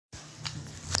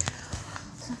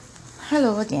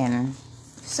Hello again.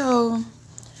 So,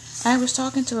 I was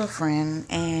talking to a friend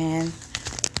and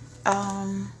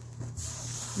um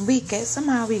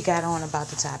somehow we got on about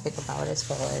the topic about as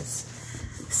far as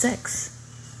sex.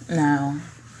 Now,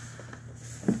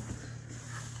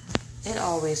 it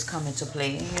always come into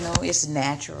play, it's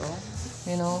natural.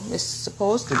 It's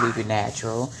supposed to be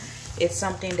natural. It's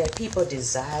something that people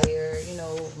desire,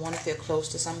 want to feel close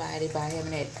to somebody by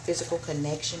having that physical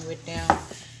connection with them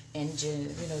and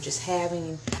just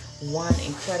having one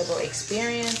incredible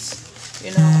experience,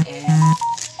 and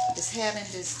just having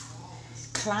this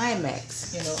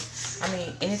climax, I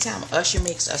mean, anytime Usher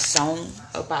makes a song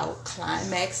about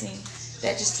climaxing,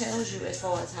 that just tells you as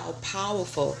far as how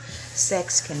powerful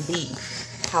sex can be.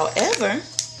 However,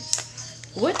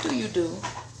 what do you do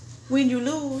when you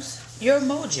lose your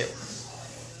mojo?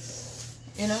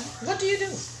 What do you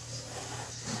do?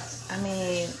 I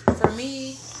mean, for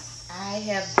me, I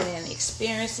have been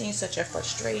experiencing such a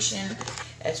frustration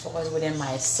as far as within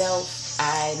myself.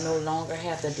 I no longer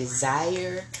have the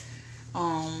desire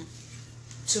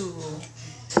to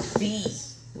be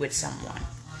with someone.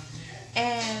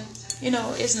 And,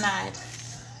 it's not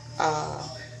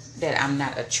that I'm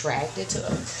not attracted to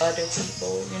other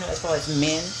people. As far as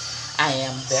men, I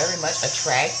am very much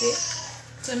attracted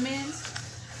to men.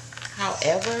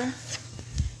 However,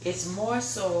 it's more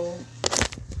so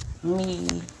me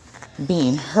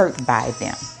being hurt by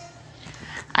them.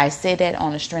 I say that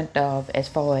on the strength of as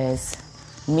far as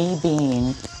me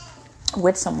being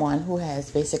with someone who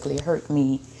has basically hurt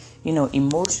me,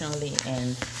 emotionally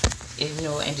and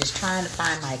just trying to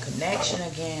find my connection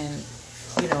again,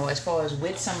 as far as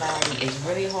with somebody is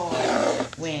really hard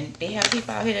when they have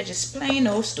people out here that just plain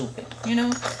old stupid,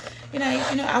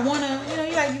 I wanna,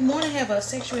 you wanna have a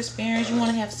sexual experience, you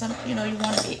wanna have some, you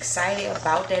wanna be excited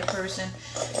about that person,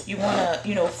 you wanna,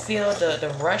 feel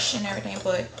the rush and everything,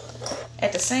 but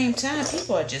at the same time,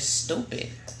 people are just stupid,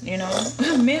 men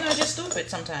are just stupid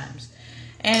sometimes.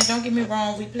 And don't get me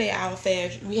wrong, we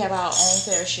have our own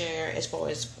fair share as far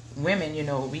as women,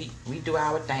 we do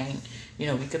our thing.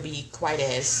 We could be quite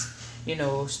as,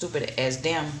 stupid as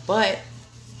them. But,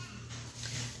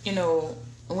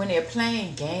 when they're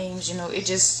playing games,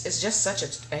 it's just such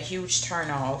a huge turn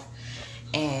off.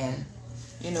 And,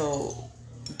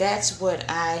 that's what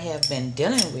I have been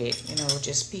dealing with,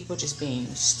 just people just being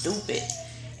stupid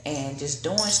and just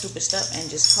doing stupid stuff and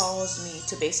just cause me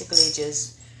to basically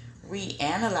just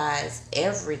reanalyze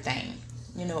everything,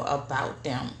 about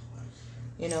them,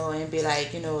 and be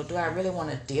like, do I really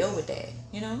want to deal with that?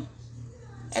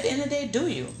 At the end of the day, do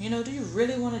you? Do you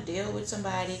really want to deal with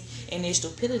somebody and their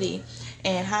stupidity?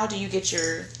 And how do you get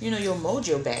your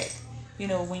mojo back?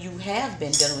 When you have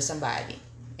been dealing with somebody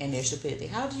and their stupidity,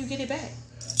 how do you get it back?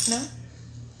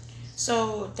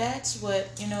 So that's what,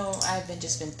 I've been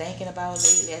thinking about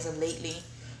lately, as of lately,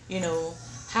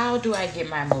 how do I get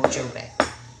my mojo back?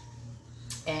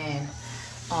 And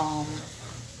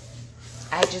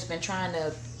I just been trying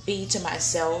to be to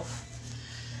myself,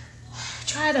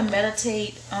 try to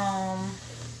meditate,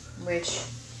 which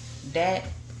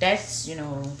that's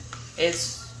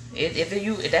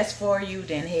if that's for you,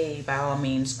 then hey, by all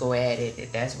means go at it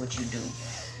if that's what you do.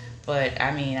 But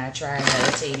I mean, I tried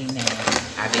meditating and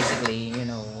I basically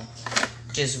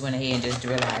just went ahead and just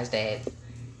realized that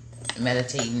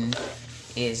meditating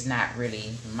is not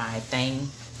really my thing.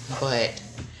 But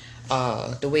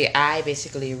the way I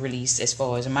basically release as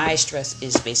far as my stress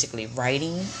is basically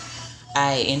writing.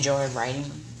 I enjoy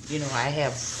writing. I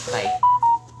have like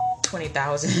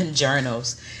 20,000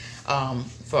 journals.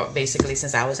 For basically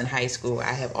since I was in high school,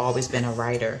 I have always been a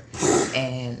writer,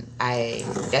 and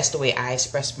that's the way I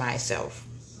express myself.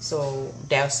 So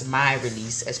that's my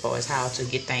release as far as how to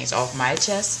get things off my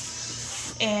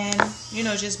chest, and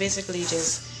just basically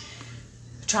just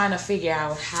trying to figure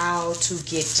out how to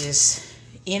get this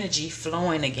energy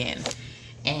flowing again.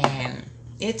 And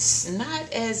it's not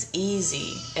as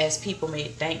easy as people may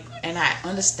think. And I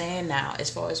understand now as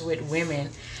far as with women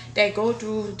that go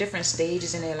through different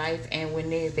stages in their life, and when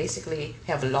they basically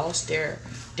have lost their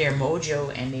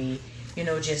mojo and they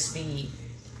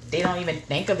they don't even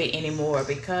think of it anymore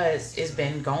because it's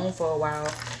been gone for a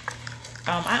while.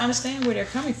 I understand where they're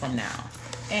coming from now.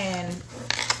 And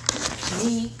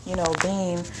me,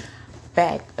 being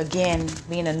back again,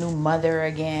 being a new mother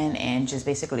again, and just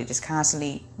basically just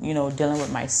constantly, dealing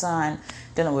with my son,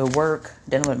 dealing with work,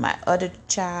 dealing with my other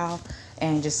child,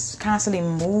 and just constantly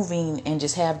moving and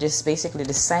just have this basically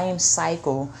the same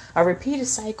cycle, a repeated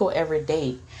cycle every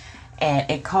day. And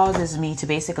it causes me to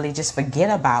basically just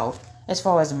forget about as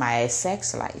far as my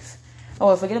sex life,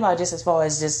 or forget about just as far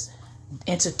as just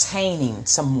entertaining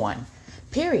someone,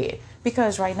 period.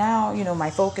 Because right now, my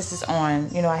focus is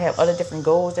on, I have other different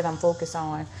goals that I'm focused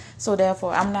on. So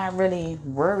therefore, I'm not really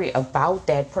worried about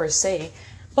that per se.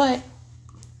 But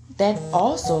that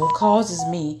also causes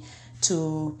me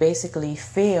to basically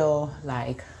feel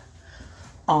like,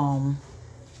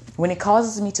 when it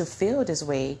causes me to feel this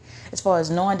way, as far as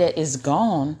knowing that it's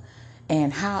gone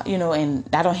and how, and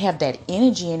I don't have that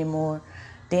energy anymore,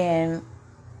 then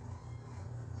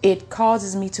it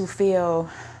causes me to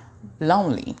feel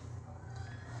lonely.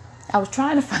 I was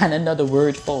trying to find another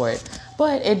word for it,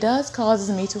 but it does causes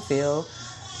me to feel,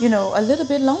 a little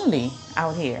bit lonely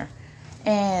out here.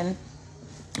 And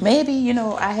maybe,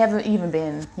 I haven't even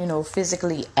been,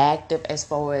 physically active as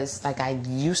far as like I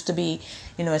used to be,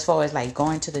 as far as like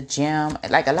going to the gym.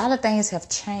 Like a lot of things have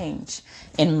changed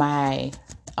in my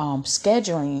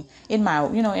scheduling, in my,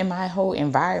 in my whole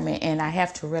environment. And I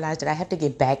have to realize that I have to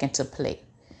get back into play.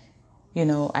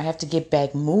 I have to get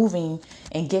back moving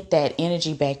and get that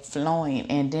energy back flowing,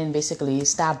 and then basically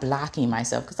stop blocking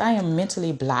myself, because I am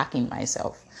mentally blocking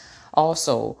myself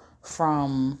also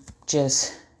from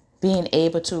just being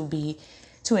able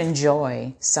to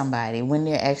enjoy somebody when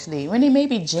they may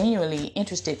be genuinely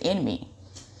interested in me.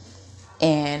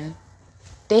 And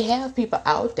they have people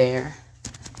out there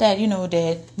that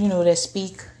that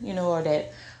speak, or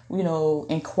that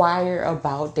inquire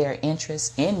about their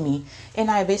interest in me,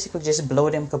 and I basically just blow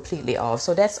them completely off.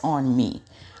 So that's on me.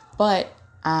 But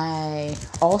I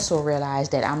also realize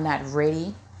that I'm not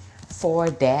ready for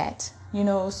that,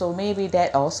 so maybe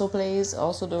that also plays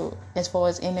also as far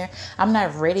as in there. I'm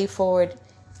not ready for it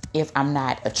if I'm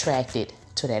not attracted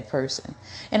to that person.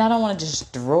 And I don't want to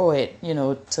just throw it,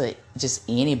 to just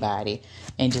anybody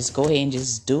and just go ahead and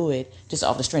just do it just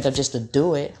off the strength of just to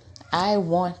do it. I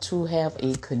want to have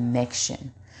a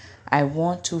connection. I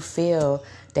want to feel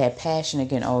that passion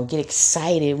again, or get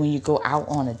excited when you go out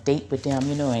on a date with them,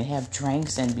 and have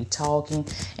drinks and be talking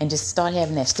and just start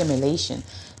having that stimulation.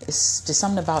 It's just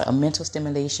something about a mental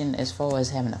stimulation as far as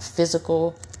having a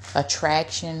physical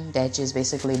attraction that just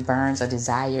basically burns a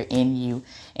desire in you,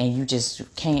 and you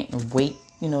just can't wait,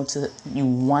 you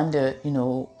wonder,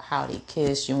 how they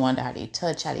kiss, you wonder how they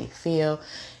touch, how they feel.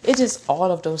 It's just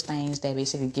all of those things that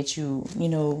basically get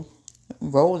you,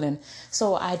 rolling.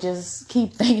 So I just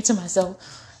keep thinking to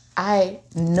myself, I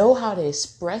know how to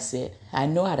express it. I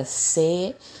know how to say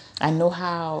it. I know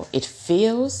how it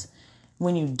feels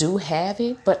when you do have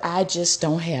it, but I just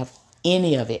don't have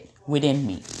any of it within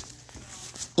me.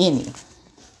 Any.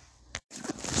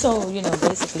 So,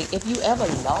 basically, if you ever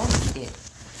lost it,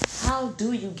 how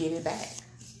do you get it back?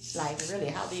 Like, really,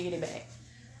 how do you get it back?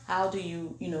 How do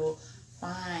you,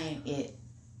 find it,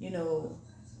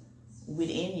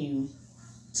 within you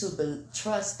to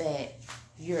trust that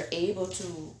you're able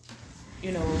to,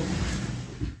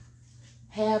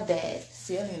 have that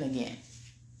feeling again?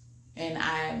 And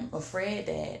I'm afraid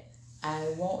that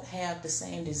I won't have the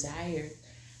same desire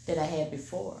that I had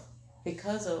before,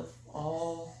 because of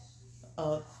all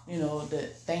of, the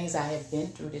things I have been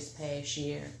through this past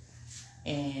year.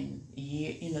 And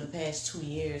the past 2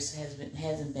 years hasn't been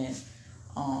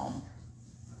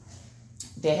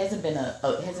there hasn't been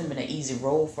it hasn't been an easy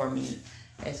road for me,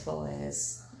 as far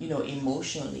as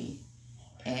emotionally,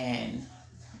 and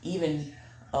even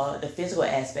the physical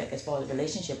aspect as far as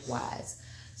relationship wise.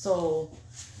 So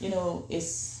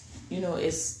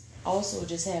it's also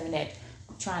just having that,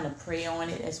 trying to pray on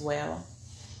it as well.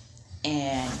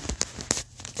 And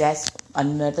that's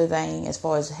another thing, as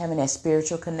far as having that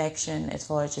spiritual connection, as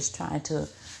far as just trying to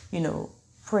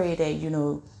pray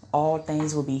that all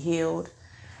things will be healed.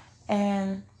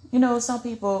 And some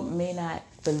people may not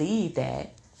believe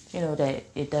that, that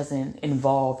it doesn't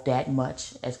involve that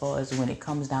much as far as when it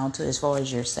comes down to as far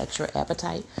as your sexual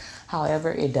appetite.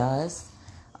 However, it does.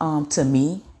 To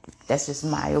me, that's just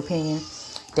my opinion,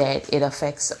 that it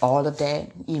affects all of that,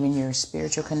 even your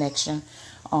spiritual connection.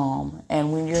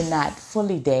 And when you're not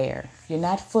fully there, you're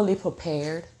not fully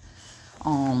prepared.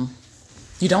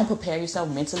 You don't prepare yourself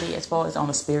mentally as far as on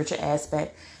a spiritual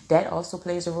aspect. That also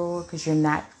plays a role, because you're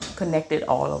not connected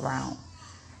all around.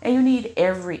 And you need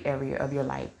every area of your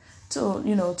life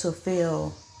to, to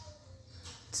feel,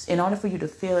 in order for you to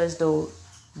feel as though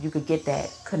you could get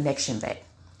that connection back.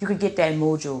 You could get that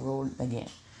mojo rolling again.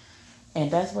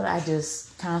 And that's what I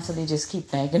just constantly just keep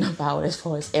thinking about, as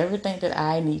far as everything that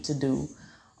I need to do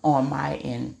on my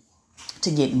end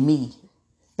to get me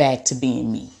back to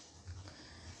being me.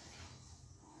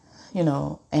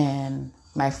 And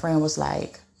my friend was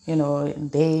like,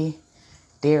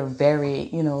 they're very,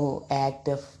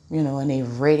 active, and they're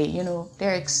ready,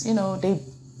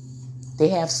 they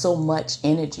have so much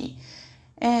energy.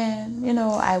 And,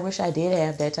 I wish I did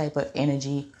have that type of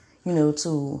energy,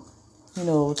 to,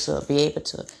 to be able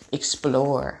to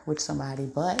explore with somebody.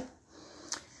 But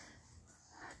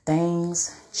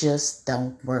things just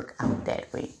don't work out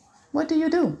that way. What do?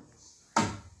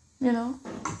 You know,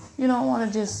 you don't want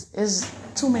to just, there's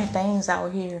too many things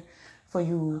out here for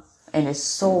you. And there's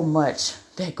so much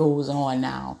that goes on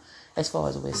now as far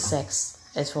as with sex,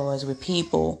 as far as with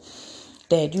people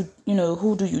that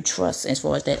who do you trust as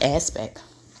far as that aspect?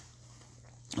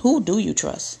 Who do you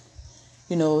trust?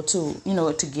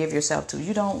 To give yourself to.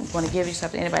 You don't want to give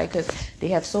yourself to anybody because they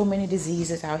have so many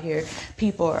diseases out here.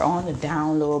 People are on the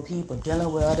down low. People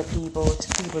dealing with other people.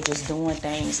 People just doing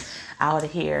things out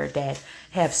here that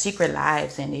have secret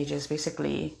lives, and they just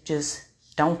basically just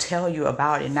don't tell you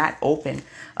about it, not open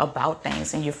about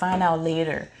things. And you find out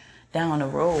later down the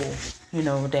road,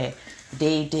 that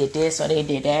they did this or they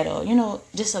did that, or,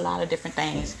 just a lot of different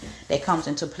things that comes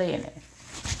into play in it.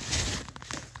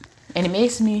 And it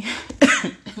makes me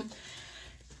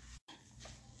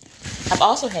I've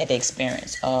also had the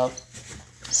experience of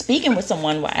speaking with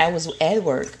someone while I was at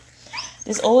work.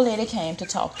 This old lady came to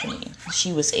talk to me.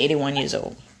 She was 81 years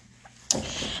old.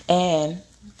 And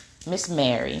Miss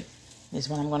Mary is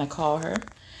what I'm going to call her.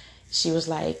 She was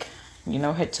like,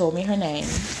 had told me her name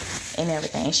and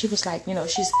everything. And she was like,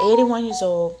 she's 81 years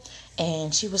old.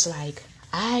 And she was like,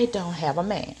 I don't have a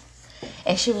man.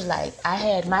 And she was like,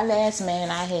 my last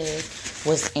man I had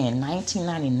was in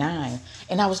 1999.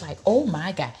 And I was like, oh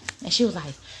my God. And she was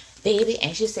like, baby.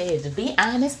 And she said, to be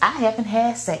honest, I haven't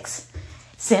had sex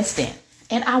since then.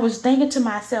 And I was thinking to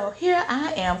myself, here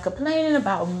I am complaining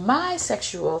about my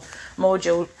sexual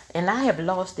mojo, and I have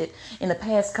lost it in the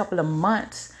past couple of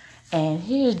months. And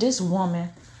here this woman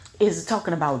is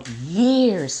talking about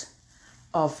years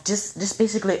of just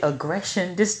basically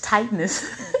aggression, this tightness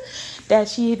that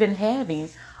she's been having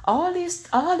all this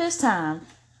time,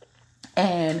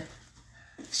 and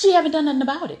she haven't done nothing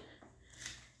about it.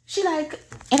 She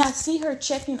and I see her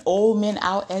checking old men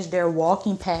out as they're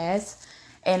walking past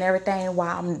and everything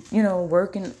while I'm,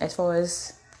 working as far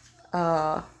as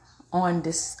on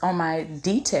my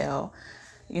detail,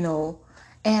 and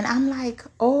I'm like,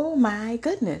 oh my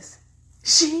goodness,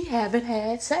 she haven't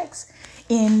had sex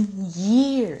in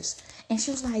years. And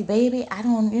she was like, baby, I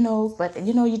don't, but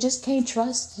you just can't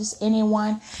trust just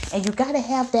anyone, and you got to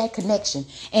have that connection.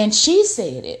 And she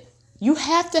said it, you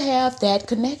have to have that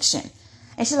connection.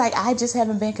 And she's like, I just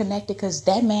haven't been connected because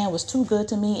that man was too good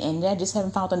to me, and I just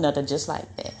haven't found another just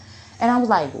like that. And I was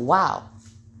like, wow,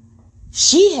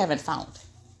 she haven't found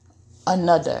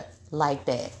another like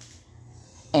that.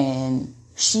 And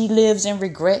she lives in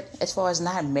regret as far as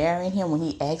not marrying him when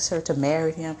he asked her to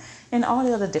marry him, and all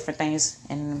the other different things.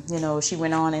 And, she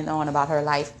went on and on about her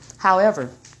life.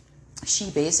 However, she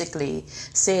basically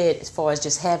said, as far as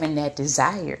just having that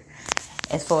desire,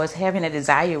 as far as having a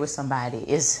desire with somebody,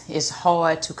 is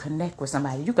hard to connect with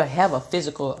somebody. You could have a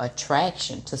physical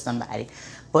attraction to somebody,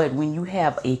 but when you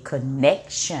have a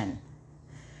connection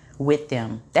with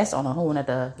them, that's on a whole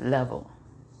nother level,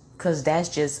 because that's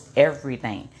just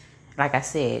everything. Like I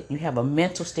said, you have a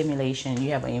mental stimulation,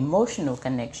 you have an emotional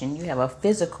connection, you have a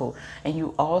physical, and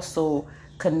you also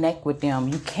connect with them.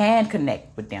 You can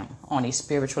connect with them on a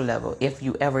spiritual level if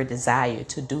you ever desire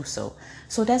to do so.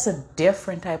 So that's a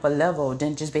different type of level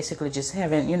than just basically just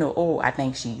having, oh, I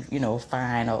think she,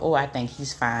 fine, or oh, I think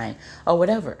he's fine, or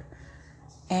whatever.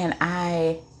 And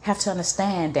I have to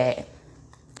understand that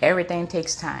everything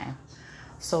takes time.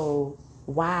 So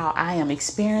while I am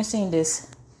experiencing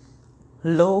this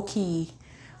low-key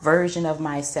version of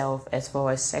myself as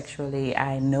far as sexually,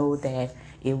 I know that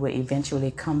it will eventually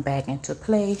come back into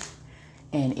play,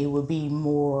 and it will be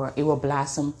more, it will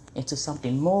blossom into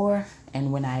something more.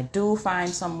 And when I do find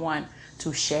someone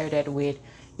to share that with,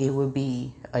 it will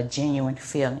be a genuine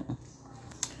feeling.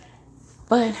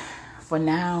 But for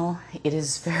now, it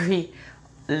is very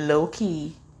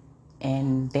low-key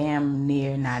and damn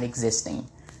near not existing.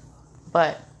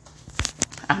 But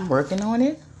I'm working on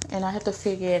it, and I have to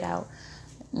figure it out.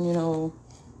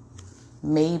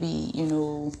 Maybe,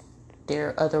 there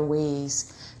are other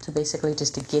ways to basically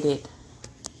just to get it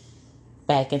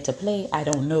back into play. I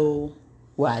don't know.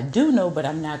 Well, I do know, but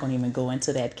I'm not going to even go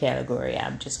into that category.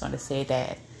 I'm just going to say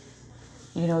that,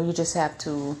 you just have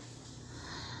to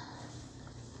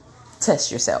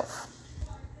test yourself.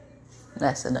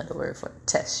 That's another word for it.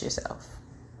 Test yourself.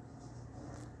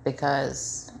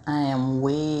 Because I am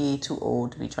way too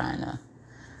old to be trying to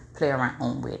play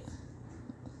around with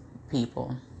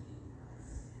people.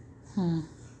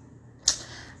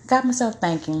 Got myself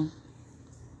thinking.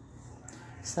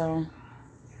 So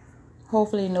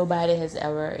hopefully nobody has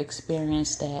ever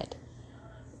experienced that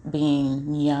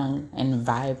being young and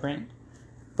vibrant.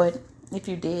 But if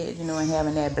you did, and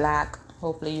having that block,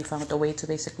 hopefully you found a way to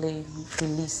basically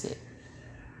release it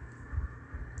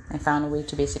and found a way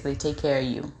to basically take care of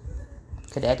you.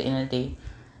 Because at the end of the day,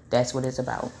 that's what it's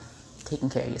about, taking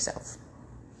care of yourself.